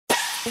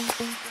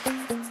20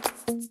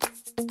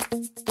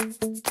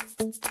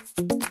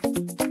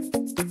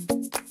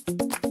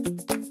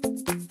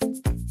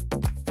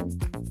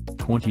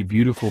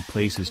 beautiful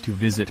places to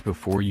visit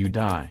before you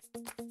die.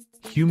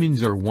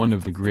 Humans are one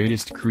of the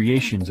greatest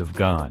creations of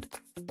God.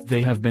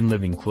 They have been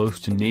living close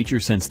to nature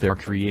since their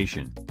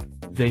creation.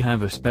 They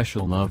have a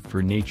special love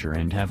for nature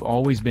and have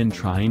always been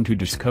trying to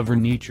discover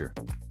nature.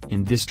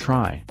 In this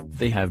try,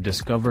 they have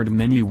discovered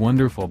many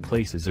wonderful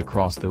places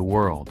across the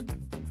world.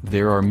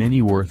 There are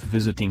many worth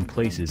visiting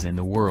places in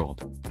the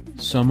world.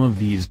 Some of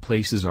these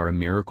places are a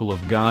miracle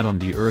of God on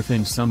the earth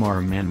and some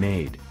are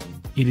man-made.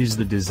 It is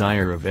the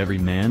desire of every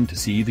man to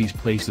see these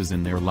places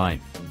in their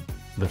life.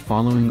 The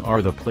following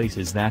are the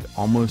places that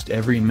almost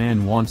every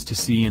man wants to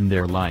see in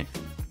their life.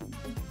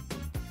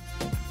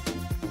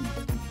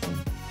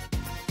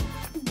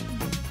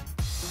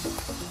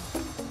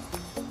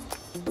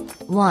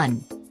 1.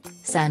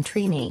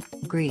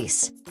 Santorini,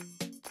 Greece.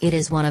 It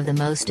is one of the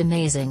most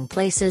amazing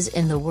places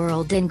in the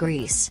world in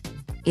Greece.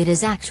 It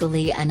is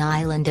actually an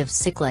island of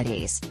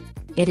Cyclades.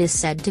 It is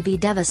said to be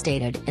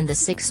devastated in the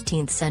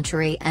 16th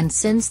century and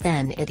since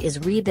then it is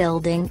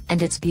rebuilding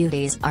and its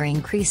beauties are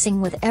increasing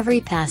with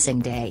every passing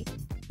day.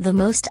 The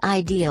most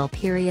ideal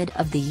period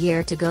of the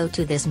year to go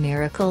to this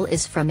miracle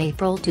is from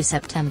April to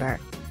September.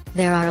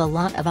 There are a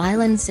lot of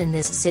islands in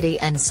this city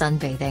and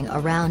sunbathing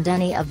around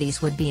any of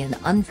these would be an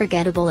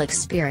unforgettable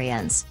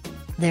experience.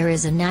 There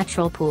is a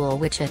natural pool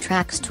which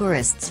attracts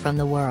tourists from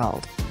the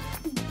world.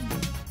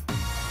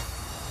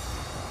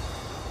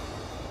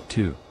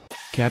 2.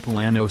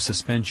 Capilano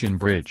Suspension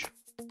Bridge.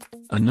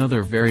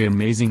 Another very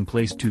amazing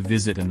place to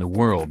visit in the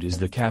world is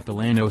the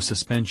Capilano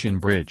Suspension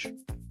Bridge.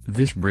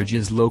 This bridge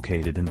is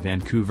located in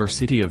Vancouver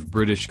City of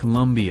British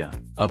Columbia,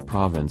 a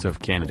province of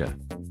Canada.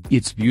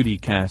 Its beauty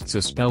casts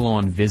a spell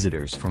on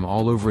visitors from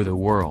all over the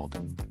world.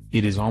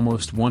 It is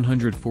almost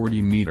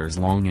 140 meters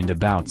long and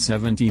about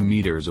 70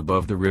 meters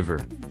above the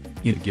river.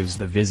 It gives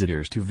the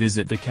visitors to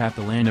visit the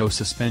Capilano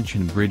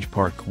Suspension Bridge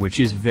Park,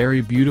 which is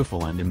very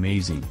beautiful and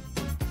amazing.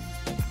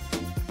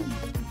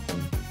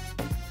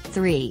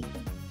 3.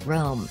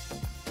 Rome.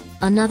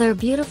 Another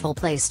beautiful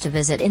place to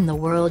visit in the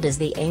world is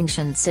the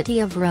ancient city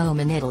of Rome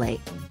in Italy.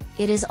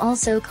 It is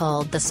also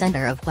called the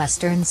center of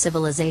Western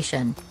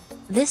civilization.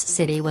 This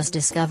city was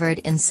discovered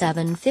in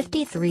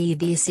 753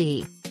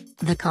 BC.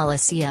 The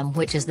Colosseum,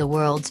 which is the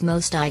world's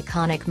most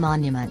iconic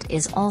monument,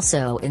 is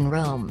also in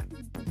Rome.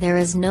 There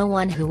is no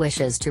one who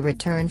wishes to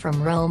return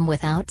from Rome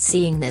without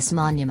seeing this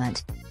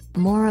monument.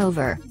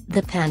 Moreover,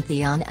 the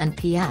Pantheon and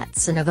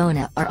Piazza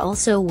Navona are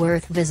also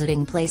worth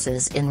visiting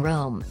places in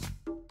Rome.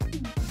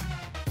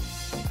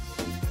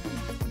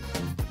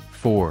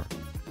 4.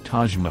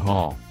 Taj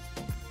Mahal.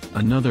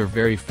 Another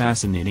very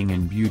fascinating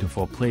and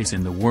beautiful place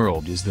in the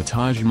world is the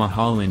Taj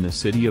Mahal in the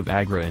city of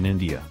Agra in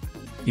India.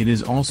 It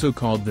is also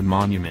called the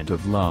Monument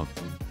of Love.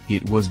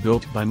 It was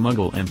built by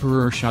Mughal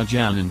Emperor Shah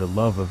Jahan in the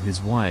love of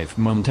his wife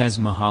Mumtaz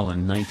Mahal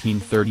in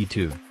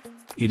 1932.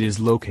 It is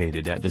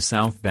located at the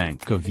south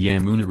bank of the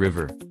Yamuna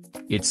River.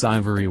 Its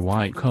ivory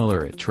white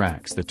color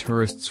attracts the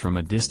tourists from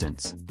a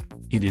distance.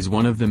 It is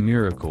one of the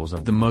miracles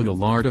of the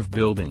Mughal art of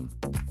building.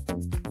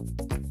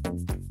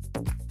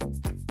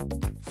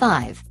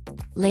 5.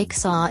 Lake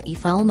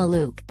Saif al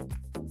Maluk.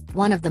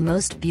 One of the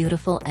most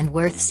beautiful and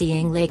worth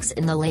seeing lakes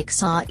in the Lake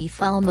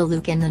Saif al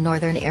Maluk in the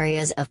northern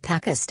areas of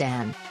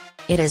Pakistan.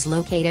 It is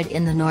located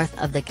in the north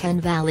of the Ken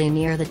Valley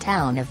near the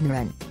town of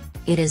Nuran.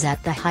 It is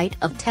at the height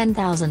of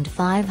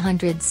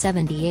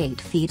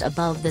 10,578 feet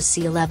above the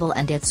sea level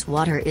and its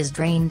water is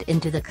drained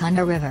into the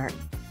Kanha River.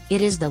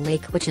 It is the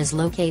lake which is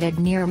located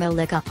near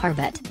Malika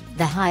Parbat,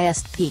 the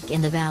highest peak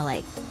in the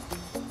valley.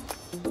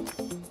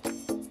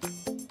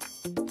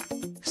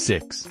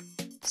 6.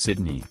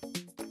 Sydney.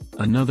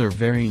 Another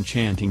very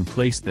enchanting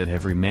place that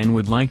every man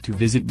would like to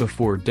visit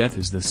before death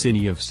is the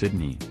city of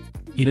Sydney.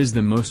 It is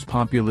the most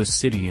populous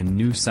city in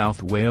New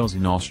South Wales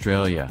in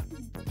Australia.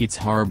 Its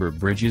harbour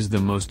bridge is the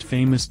most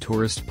famous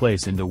tourist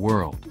place in the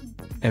world.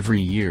 Every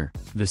year,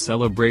 the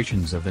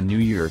celebrations of the New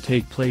Year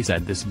take place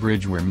at this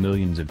bridge where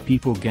millions of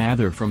people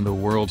gather from the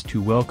world to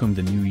welcome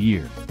the New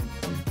Year.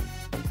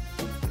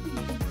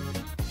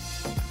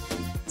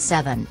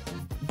 7.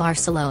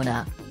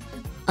 Barcelona.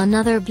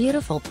 Another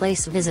beautiful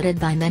place visited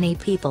by many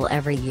people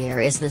every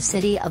year is the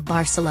city of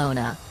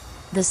Barcelona.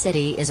 The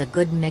city is a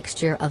good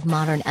mixture of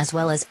modern as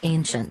well as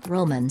ancient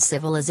Roman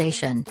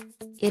civilization.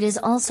 It is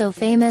also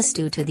famous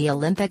due to the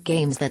Olympic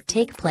Games that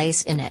take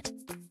place in it.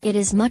 It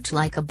is much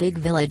like a big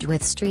village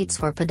with streets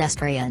for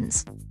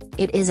pedestrians.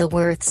 It is a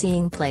worth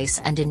seeing place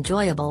and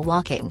enjoyable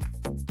walking.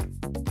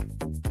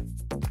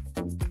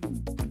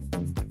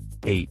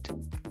 8.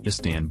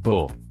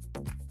 Istanbul.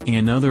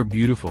 Another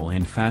beautiful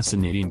and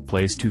fascinating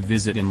place to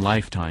visit in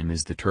lifetime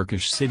is the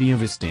Turkish city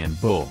of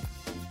Istanbul.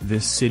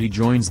 This city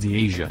joins the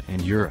Asia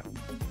and Europe.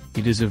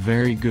 It is a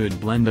very good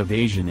blend of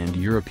Asian and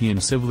European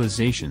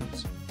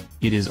civilizations.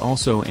 It is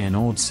also an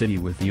old city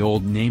with the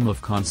old name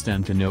of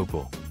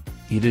Constantinople.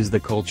 It is the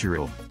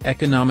cultural,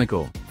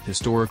 economical,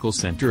 historical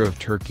center of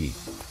Turkey.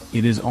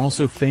 It is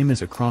also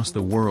famous across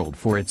the world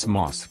for its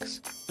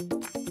mosques.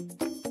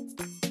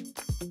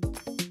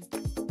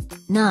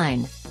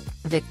 9.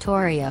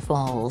 Victoria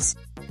Falls.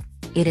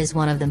 It is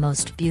one of the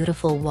most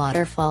beautiful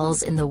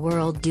waterfalls in the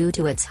world due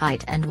to its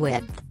height and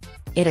width.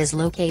 It is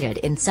located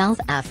in South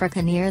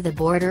Africa near the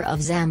border of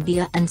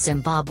Zambia and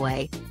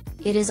Zimbabwe.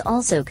 It is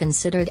also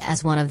considered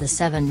as one of the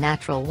 7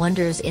 natural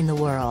wonders in the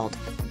world.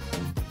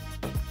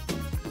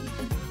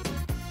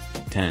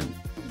 10.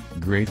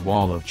 Great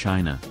Wall of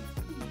China.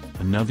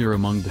 Another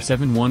among the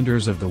 7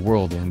 wonders of the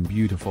world and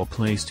beautiful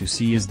place to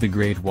see is the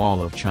Great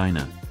Wall of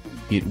China.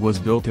 It was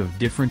built of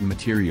different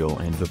material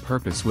and the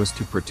purpose was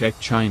to protect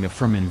China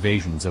from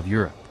invasions of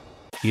Europe.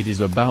 It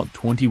is about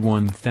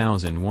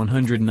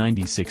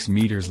 21,196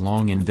 meters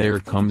long and there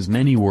comes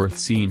many worth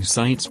seeing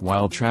sights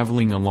while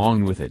traveling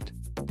along with it.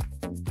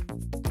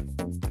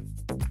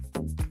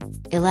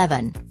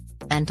 11.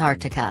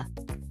 Antarctica.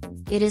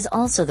 It is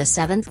also the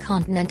 7th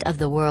continent of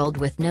the world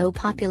with no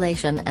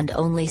population and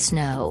only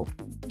snow.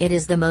 It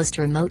is the most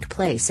remote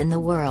place in the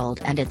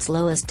world and its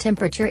lowest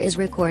temperature is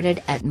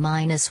recorded at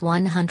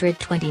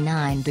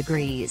 -129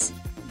 degrees.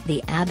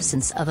 The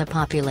absence of a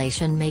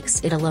population makes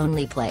it a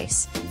lonely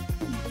place.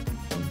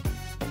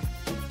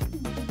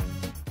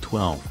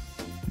 12.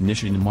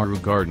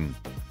 Nishinmaru Garden.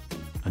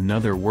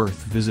 Another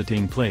worth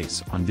visiting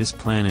place on this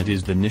planet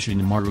is the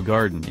Nishinmaru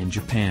Garden in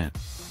Japan.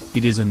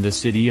 It is in the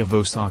city of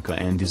Osaka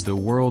and is the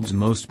world's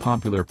most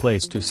popular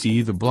place to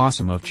see the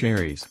blossom of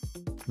cherries.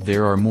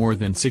 There are more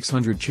than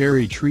 600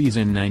 cherry trees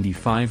and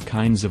 95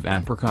 kinds of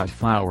apricot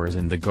flowers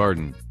in the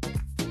garden.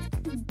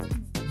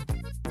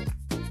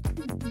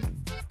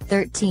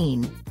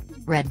 13.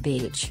 Red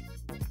Beach.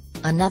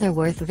 Another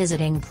worth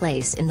visiting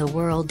place in the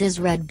world is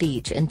Red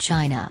Beach in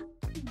China.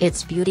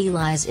 Its beauty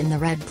lies in the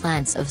red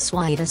plants of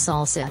Suaita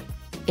salsa.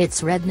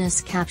 Its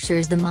redness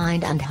captures the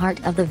mind and heart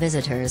of the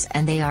visitors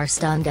and they are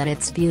stunned at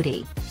its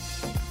beauty.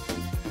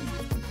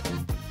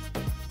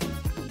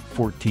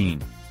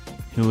 14.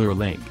 Hiller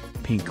Lake,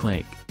 Pink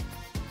Lake.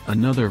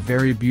 Another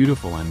very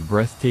beautiful and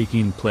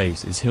breathtaking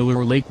place is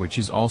Hiller Lake, which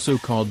is also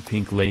called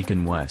Pink Lake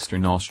in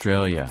Western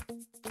Australia.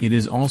 It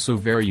is also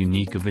very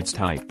unique of its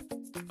type.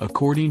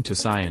 According to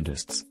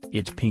scientists,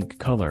 its pink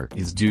color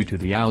is due to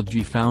the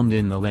algae found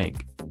in the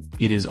lake.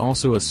 It is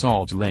also a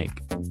salt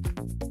lake.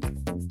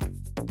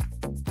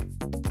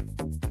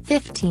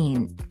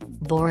 15.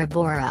 Bora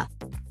Bora.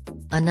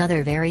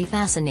 Another very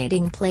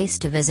fascinating place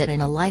to visit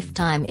in a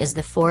lifetime is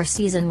the Four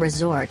Seasons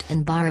Resort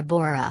in Bora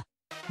Bora.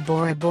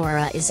 Bora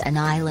Bora is an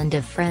island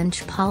of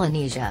French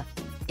Polynesia.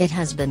 It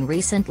has been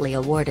recently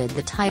awarded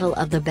the title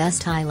of the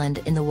best island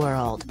in the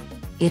world.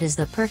 It is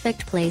the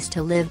perfect place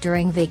to live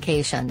during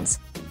vacations.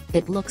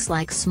 It looks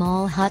like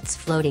small huts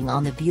floating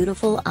on the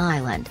beautiful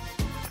island.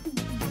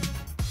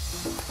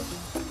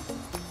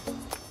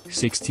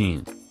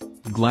 16.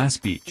 Glass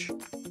Beach.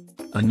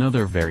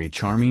 Another very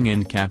charming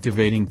and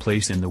captivating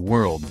place in the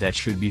world that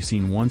should be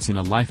seen once in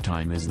a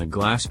lifetime is the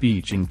Glass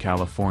Beach in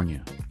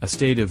California, a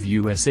state of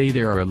USA.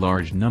 There are a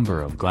large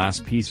number of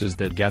glass pieces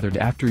that gathered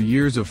after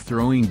years of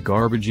throwing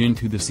garbage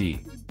into the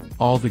sea.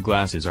 All the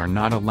glasses are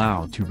not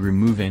allowed to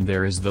remove and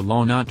there is the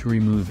law not to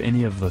remove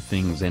any of the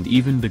things and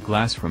even the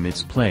glass from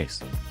its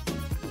place.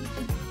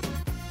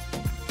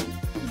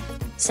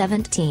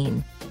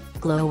 17.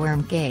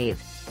 Glowworm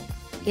Cave.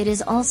 It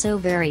is also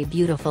very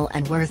beautiful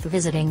and worth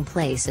visiting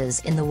places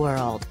in the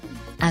world.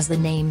 As the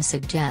name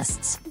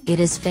suggests, it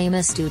is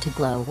famous due to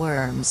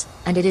glowworms,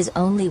 and it is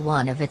only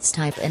one of its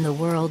type in the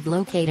world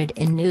located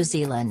in New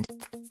Zealand.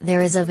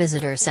 There is a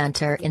visitor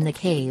center in the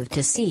cave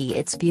to see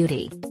its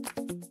beauty.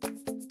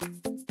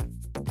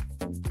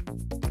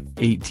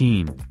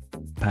 18.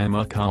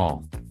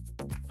 Pamukkale.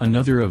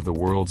 Another of the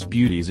world's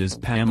beauties is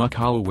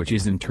Pamukkale, which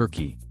is in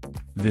Turkey.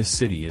 This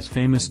city is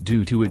famous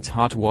due to its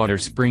hot water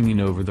springing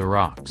over the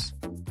rocks.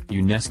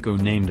 UNESCO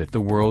named it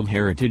the World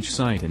Heritage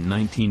Site in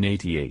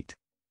 1988.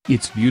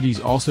 Its beauties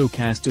also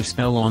cast a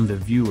spell on the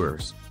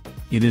viewers.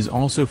 It is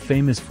also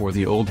famous for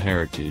the old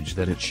heritage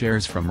that it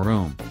shares from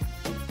Rome.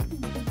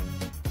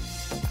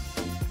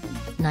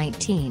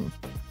 19.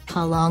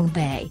 Halong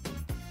Bay.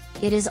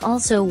 It is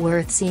also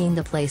worth seeing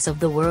the place of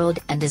the world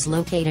and is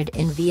located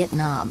in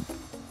Vietnam.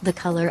 The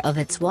color of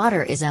its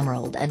water is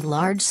emerald and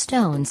large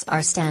stones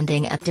are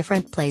standing at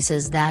different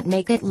places that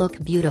make it look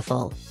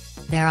beautiful.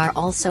 There are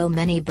also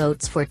many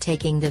boats for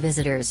taking the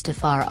visitors to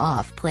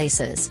far-off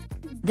places.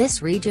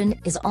 This region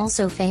is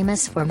also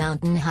famous for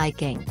mountain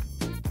hiking.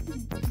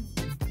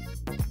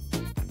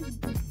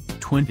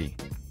 20.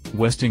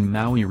 Westin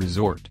Maui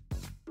Resort.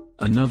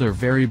 Another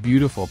very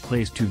beautiful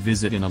place to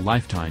visit in a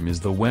lifetime is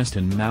the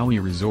Westin Maui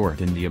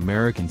Resort in the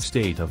American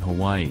state of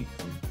Hawaii.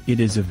 It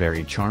is a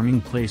very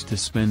charming place to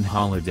spend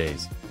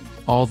holidays.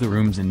 All the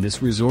rooms in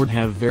this resort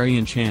have very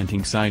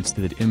enchanting sights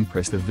that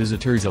impress the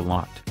visitors a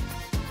lot.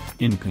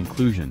 In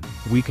conclusion,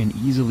 we can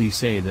easily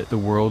say that the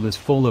world is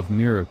full of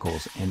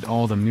miracles and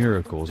all the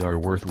miracles are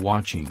worth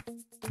watching.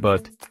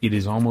 But, it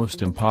is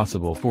almost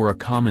impossible for a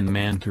common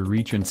man to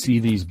reach and see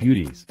these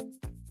beauties.